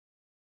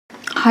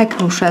Hi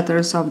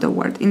crocheters of the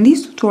world. In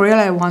this tutorial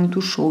I want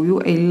to show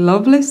you a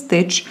lovely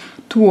stitch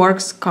to work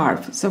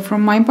scarf. So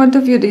from my point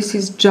of view this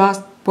is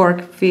just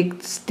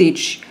perfect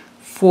stitch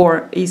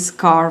for a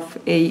scarf,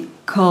 a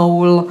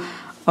cowl,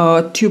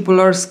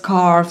 tubular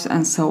scarves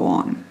and so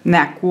on,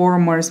 neck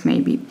warmers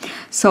maybe.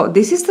 So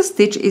this is the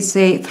stitch. It's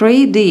a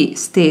 3D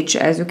stitch.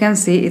 As you can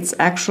see, it's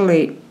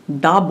actually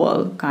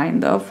double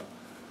kind of,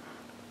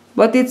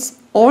 but it's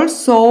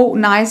also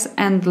nice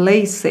and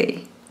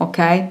lacy.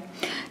 Okay,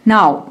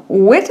 now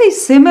with a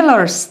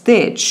similar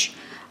stitch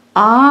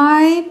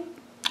I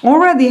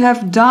already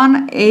have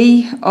done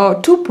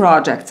two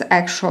projects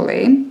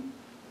actually.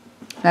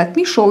 Let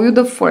me show you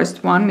the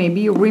first one,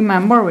 maybe you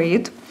remember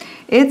it.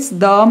 It's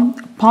the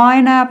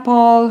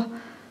pineapple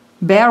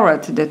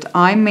beret that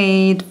I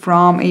made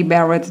from a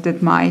beret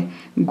that my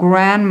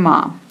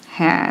grandma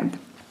had,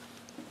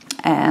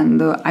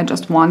 and I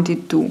just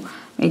wanted to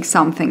make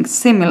something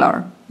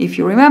similar. If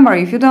you remember,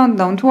 if you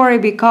don't worry,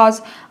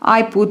 because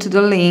I put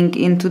the link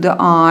into the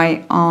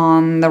eye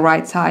on the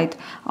right side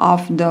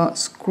of the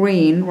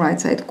screen, right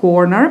side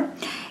corner.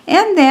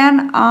 And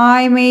then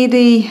I made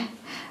a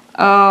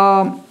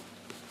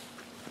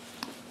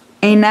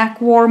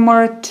neck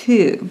warmer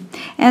too.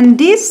 And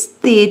this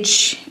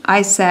stitch,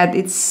 I said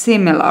it's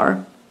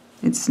similar.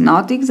 It's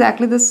not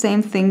exactly the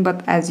same thing,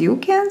 but as you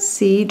can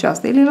see,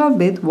 just a little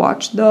bit,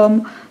 watch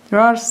them, they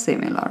are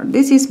similar.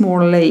 This is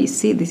more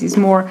lacy, this is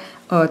more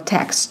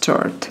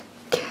textured.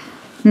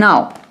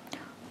 Now,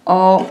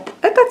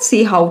 let's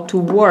see how to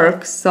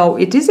work. So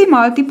it is a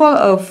multiple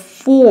of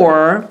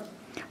 4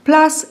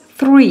 plus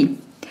 3.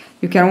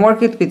 You can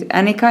work it with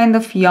any kind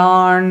of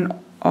yarn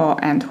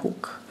and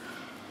hook.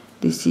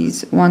 This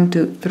is 1,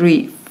 2,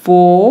 3,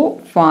 4,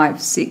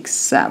 5, 6,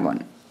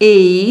 7,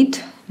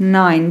 8,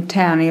 9,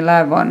 10,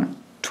 11,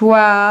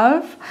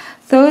 12,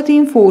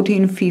 13,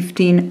 14,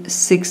 15,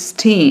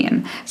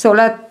 16. So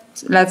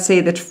let's say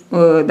that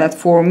that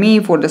for me,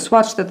 for the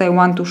swatch that I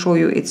want to show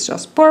you, it's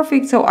just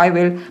perfect. So I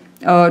will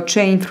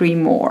chain 3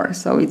 more.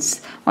 So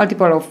it's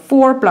multiple of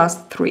 4 plus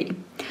 3.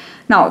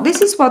 Now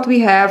this is what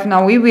we have.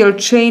 Now we will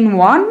chain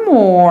 1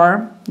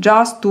 more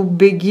just to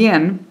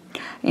begin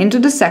into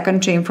the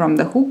second chain from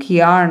the hook,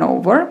 yarn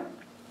over,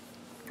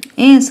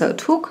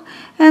 insert hook,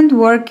 and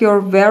work your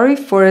very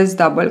first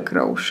double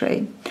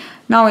crochet.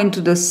 Now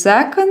into the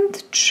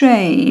second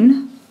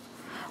chain,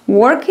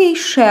 work a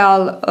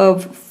shell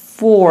of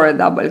 4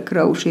 double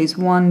crochets.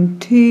 1,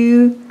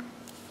 2,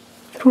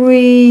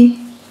 3,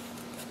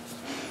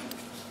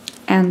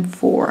 and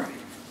 4.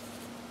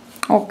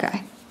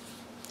 Okay,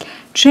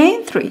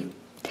 chain 3.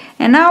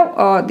 And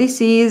now this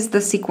is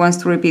the sequence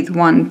to repeat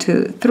 1,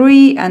 2,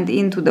 3 and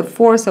into the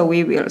 4. So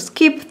we will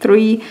skip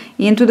 3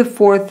 into the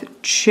 4th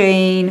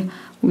chain.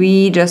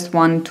 We just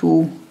want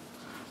to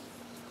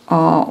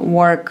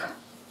work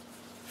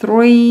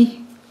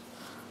 3,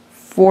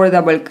 4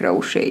 double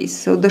crochets.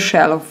 So the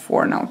shell of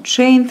 4. Now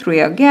chain 3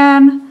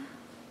 again,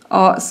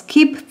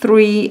 skip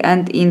 3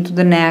 and into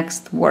the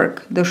next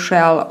work the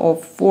shell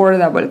of 4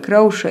 double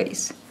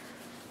crochets.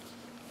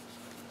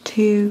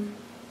 2,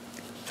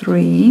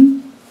 3,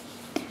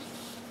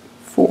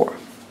 4.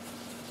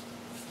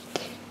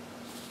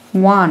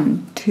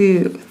 1,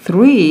 2,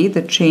 3,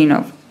 the chain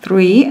of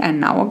 3, and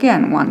now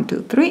again 1,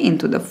 2, 3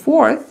 into the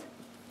 4th.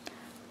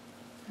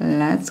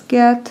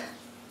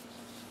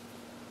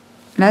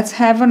 Let's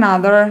have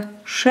another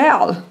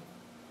shell.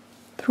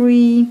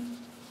 3,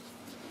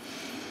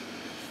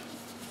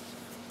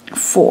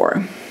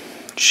 4.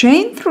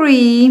 Chain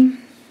 3,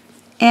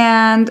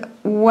 and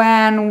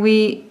when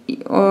we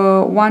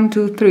 1,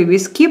 2, 3, we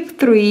skip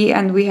 3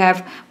 and we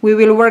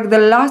will work the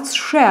last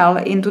shell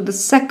into the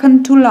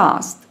second to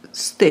last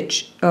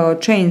stitch,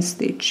 chain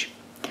stitch.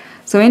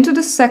 So into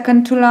the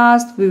second to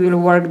last we will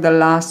work the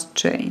last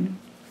chain.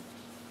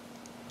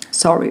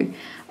 Sorry,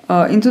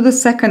 into the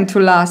second to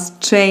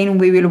last chain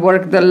we will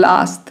work the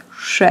last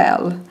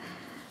shell.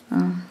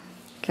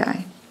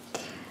 Okay.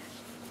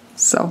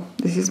 So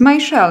this is my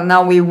shell.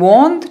 Now we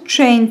won't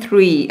chain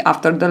 3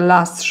 after the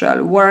last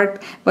shell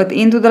worked, but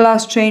into the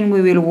last chain we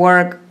will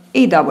work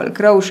a double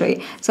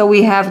crochet. So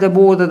we have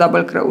both the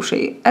double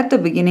crochet at the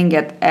beginning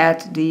and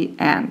at the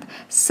end.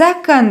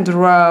 Second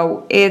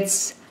row,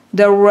 it's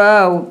the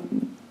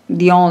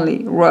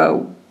only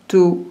row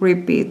to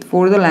repeat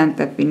for the length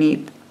that we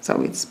need.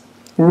 So it's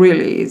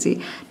really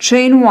easy.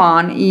 Chain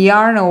 1,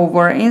 yarn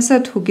over,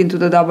 insert hook into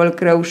the double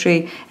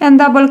crochet and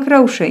double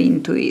crochet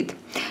into it.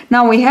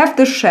 Now we have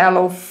the shell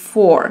of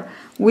 4.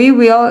 We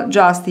will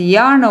just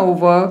yarn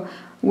over,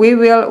 we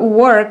will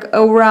work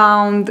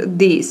around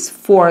this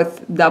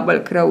 4th double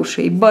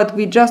crochet, but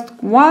we just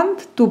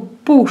want to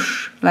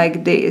push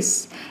like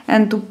this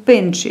and to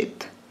pinch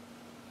it.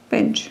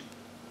 Pinch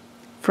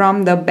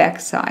from the back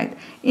side.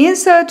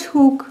 Insert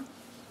hook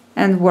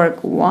and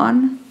work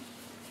 1,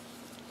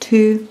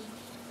 2,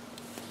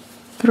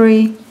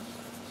 3,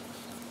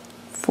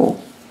 4.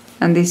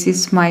 And this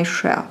is my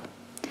shell.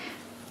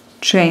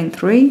 Chain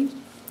 3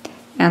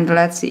 and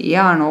let's see,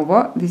 yarn over.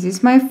 This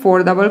is my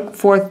fourth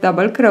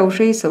double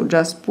crochet, so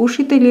just push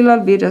it a little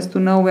bit just to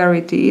know where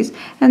it is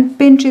and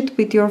pinch it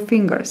with your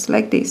fingers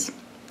like this,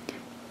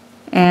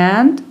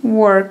 and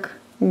work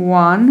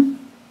 1,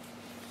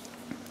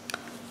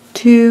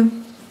 2,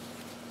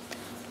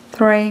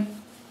 3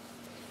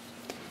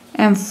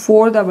 and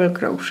 4 double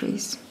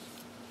crochets.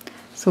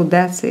 So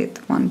that's it,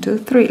 1, 2,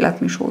 3.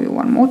 Let me show you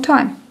one more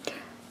time.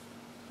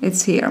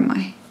 It's here,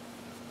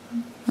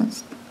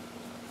 just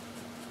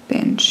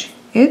pinch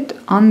it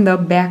on the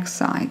back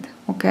side,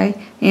 okay?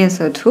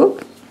 Insert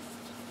hook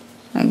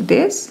like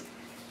this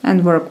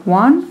and work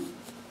 1,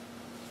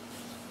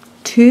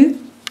 2,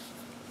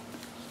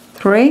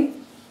 3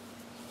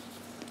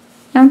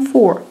 and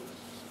 4.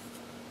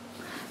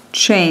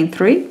 Chain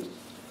 3,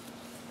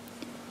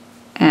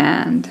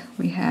 and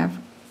we have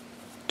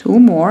 2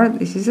 more.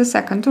 This is the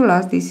second to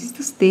last. This is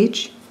the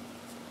stitch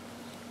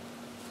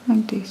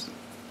like this.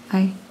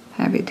 I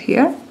have it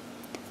here.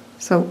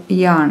 So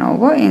yarn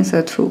over,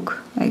 insert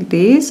hook like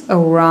this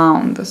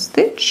around the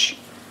stitch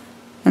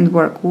and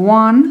work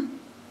 1,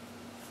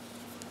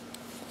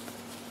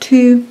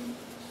 2,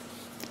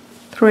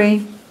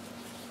 3,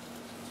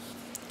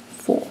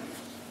 4.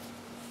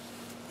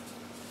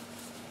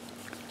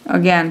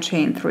 Again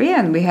chain 3,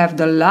 and we have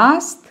the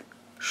last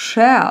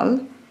shell.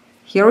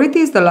 Here it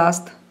is,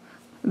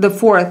 the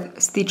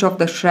fourth stitch of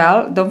the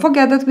shell. Don't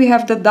forget that we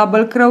have the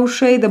double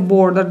crochet, the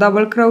border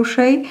double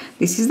crochet.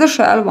 This is the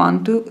shell,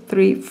 1, 2,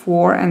 3,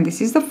 4, and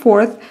this is the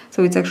fourth,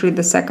 so it's actually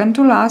the second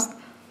to last.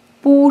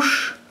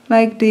 Push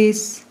like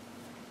this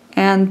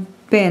and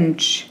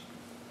pinch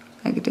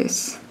like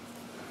this.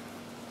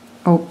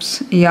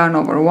 Oops, yarn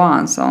over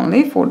once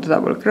only for the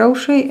double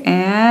crochet,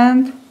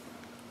 and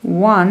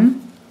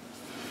 1,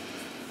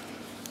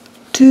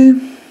 2,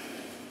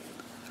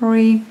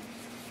 3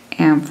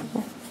 and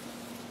 4.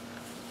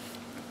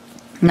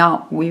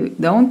 Now we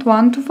don't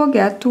want to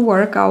forget to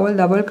work our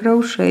double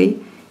crochet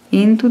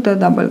into the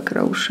double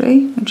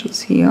crochet, which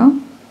is here.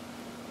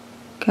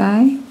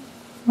 Okay,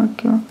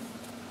 work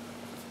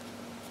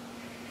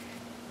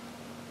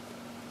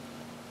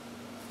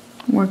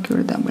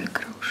your double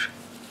crochet.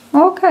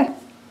 Okay.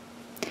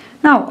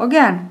 Now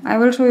again, I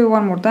will show you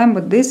one more time,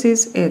 but this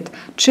is it.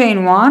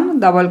 Chain 1,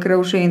 double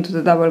crochet into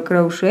the double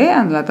crochet,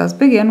 and let us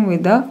begin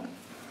with the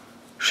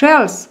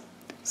shells.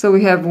 So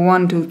we have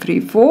 1, 2, 3,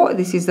 4.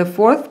 This is the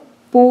fourth.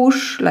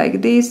 Push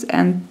like this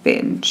and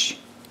pinch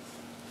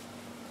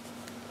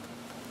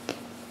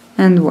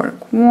and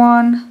work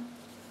 1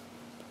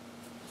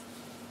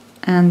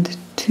 and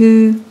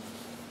 2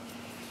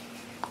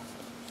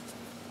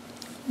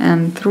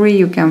 and 3.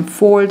 You can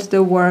fold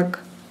the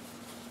work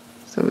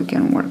so we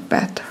can work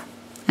better,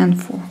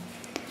 and 4.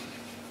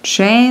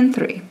 Chain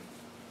 3.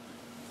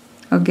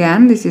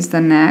 Again, this is the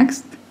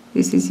next,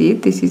 this is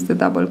it, this is the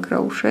double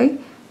crochet,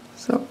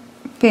 so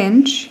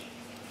pinch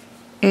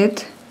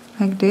it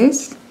like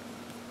this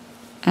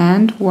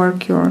and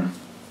work your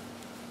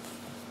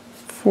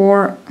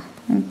 4,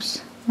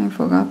 oops, I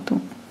forgot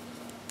to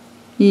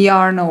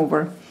yarn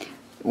over.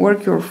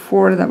 Work your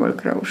 4 double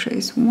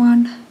crochets,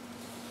 1,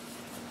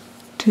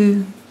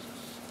 2,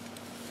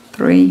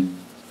 3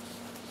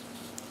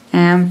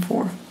 and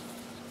 4.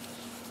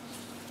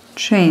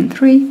 Chain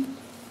 3.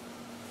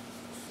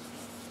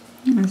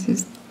 This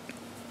is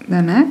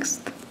the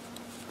next.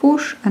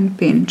 Push and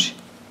pinch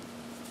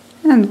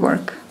and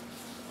work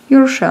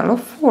your shell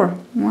of 4.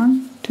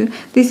 1, 2.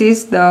 This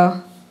is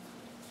the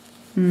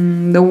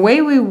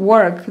way we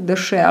work the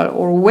shell,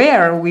 or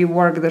where we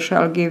work the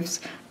shell, gives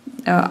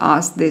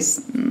us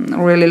this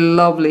really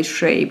lovely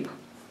shape,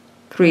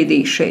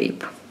 3D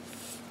shape.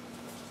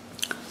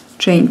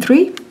 Chain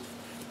 3,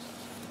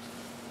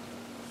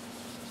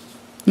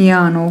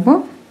 yarn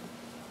over.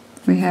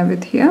 We have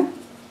it here.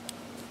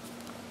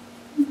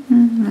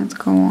 Let's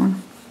go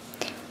on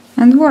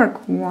and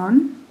work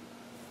 1,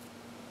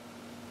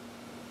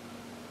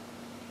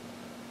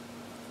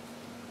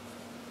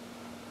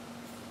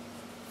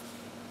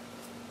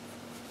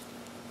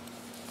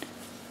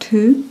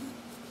 2,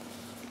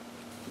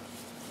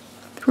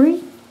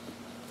 3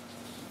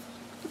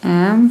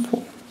 and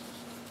 4.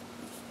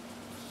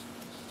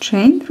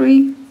 Chain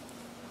 3.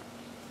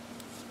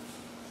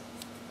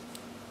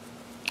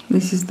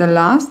 This is the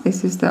last,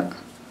 this is the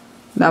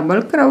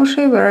double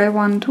crochet where I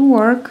want to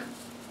work,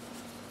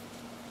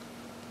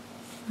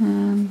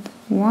 and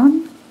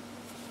 1,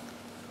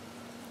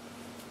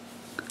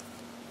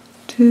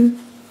 2,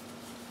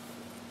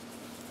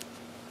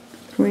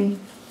 3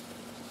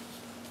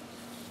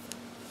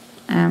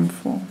 and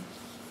 4.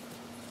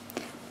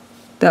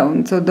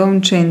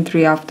 Don't chain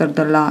 3 after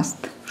the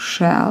last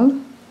shell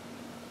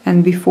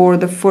and before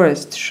the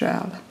first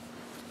shell,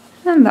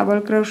 and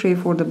double crochet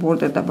for the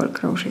border double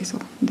crochet. So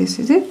this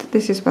is it,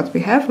 this is what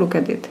we have. Look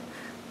at it,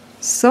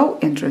 so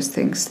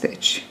interesting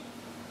stitch,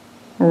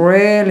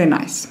 really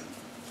nice.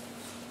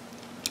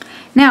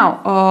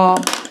 Now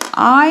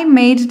I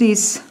made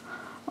this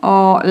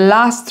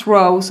last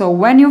row, so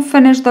when you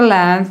finish the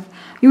length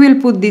you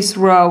will put this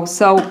row.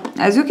 So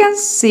as you can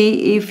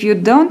see, if you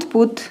don't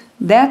put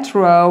that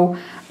row,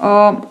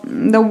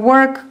 the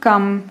work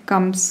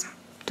comes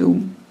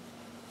to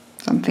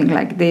something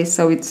like this.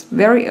 So it's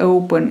very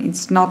open.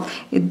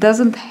 It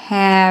doesn't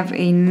have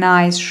a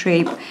nice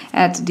shape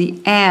at the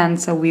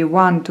end, so we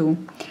want to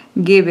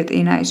give it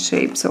a nice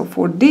shape. So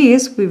for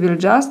this we will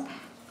just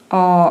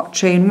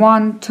chain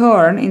 1,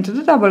 turn into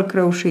the double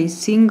crochet,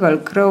 single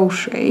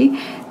crochet,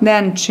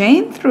 then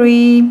chain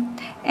 3,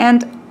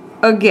 and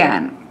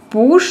again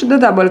push the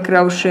double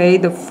crochet,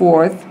 the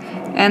 4th,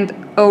 and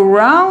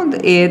around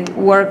it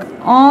work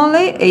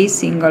only a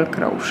single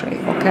crochet.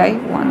 Okay,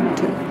 1,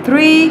 2,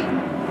 3,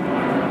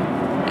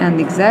 and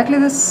exactly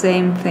the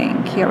same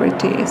thing. Here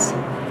it is.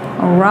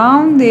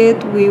 Around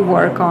it we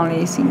work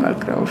only a single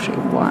crochet.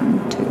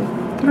 1, 2,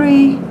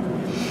 3.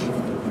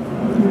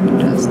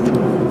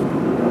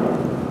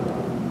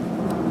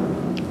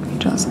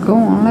 Just go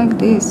on like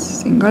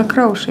this. Single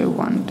crochet.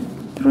 1,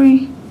 2,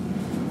 3.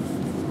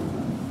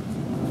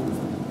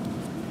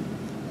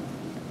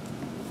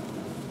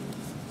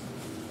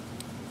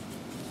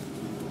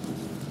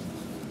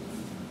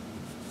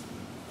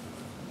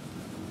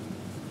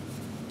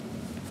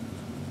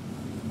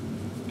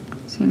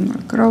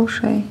 Single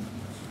crochet,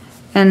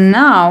 and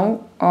now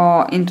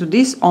into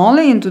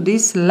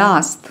this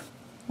last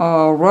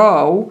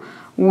row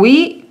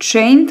we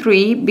chain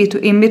 3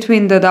 in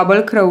between the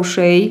double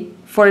crochet,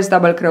 first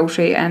double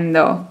crochet and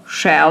the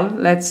shell,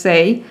 let's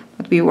say,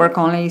 but we work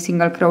only a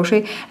single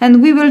crochet,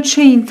 and we will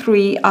chain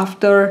 3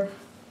 after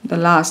the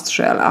last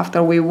shell.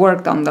 After we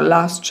worked on the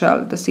last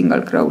shell, the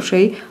single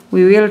crochet,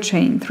 we will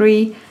chain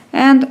 3,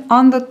 and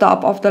on the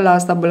top of the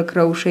last double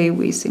crochet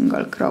we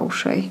single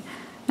crochet.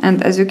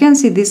 And as you can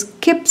see, this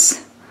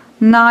keeps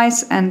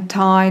nice and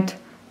tight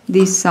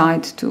this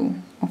side too.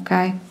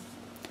 Okay,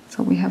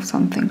 so we have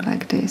something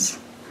like this.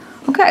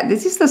 Okay,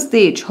 this is the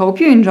stitch. Hope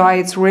you enjoy.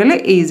 It's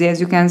really easy. As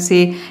you can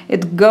see,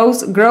 it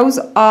grows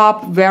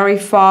up very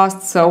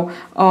fast. So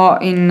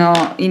in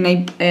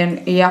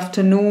the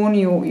afternoon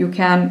you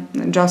can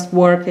just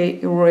work a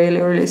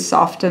really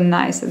soft and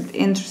nice and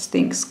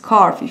interesting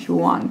scarf if you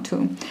want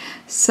to.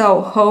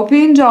 So hope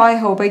you enjoy.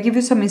 Hope I give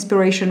you some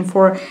inspiration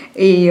for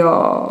a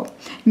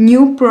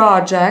new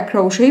project,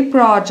 crochet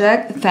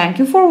project. Thank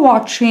you for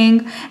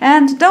watching,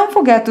 and don't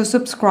forget to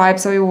subscribe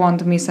so you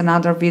won't miss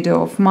another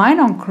video of mine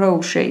on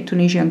crochet,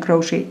 Tunisian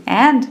crochet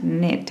and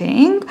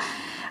knitting.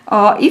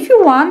 If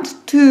you want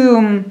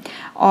to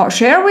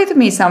share with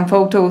me some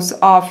photos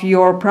of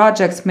your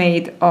projects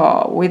made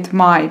with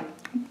my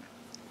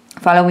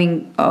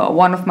following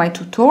one of my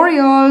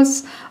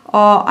tutorials,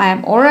 I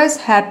am always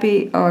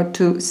happy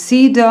to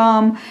see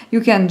them.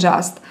 You can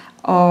just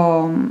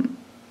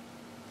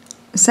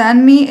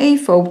send me a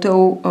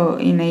photo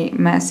in a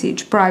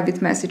message,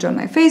 private message on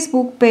my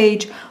Facebook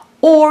page,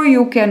 or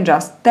you can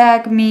just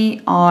tag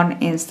me on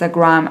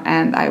Instagram,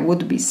 and I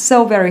would be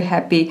so very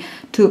happy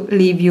to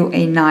leave you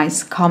a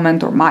nice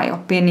comment or my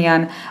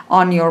opinion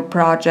on your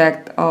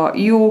project.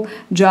 You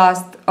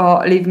just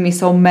leave me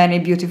so many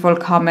beautiful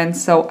comments,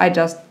 so I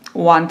just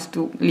want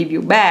to leave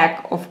you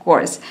back, of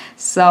course.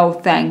 So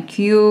thank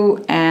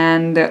you,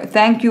 and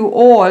thank you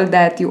all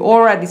that you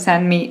already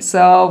sent me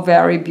so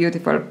very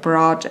beautiful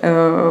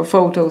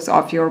photos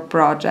of your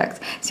projects.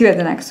 See you at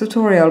the next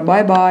tutorial.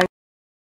 Bye bye.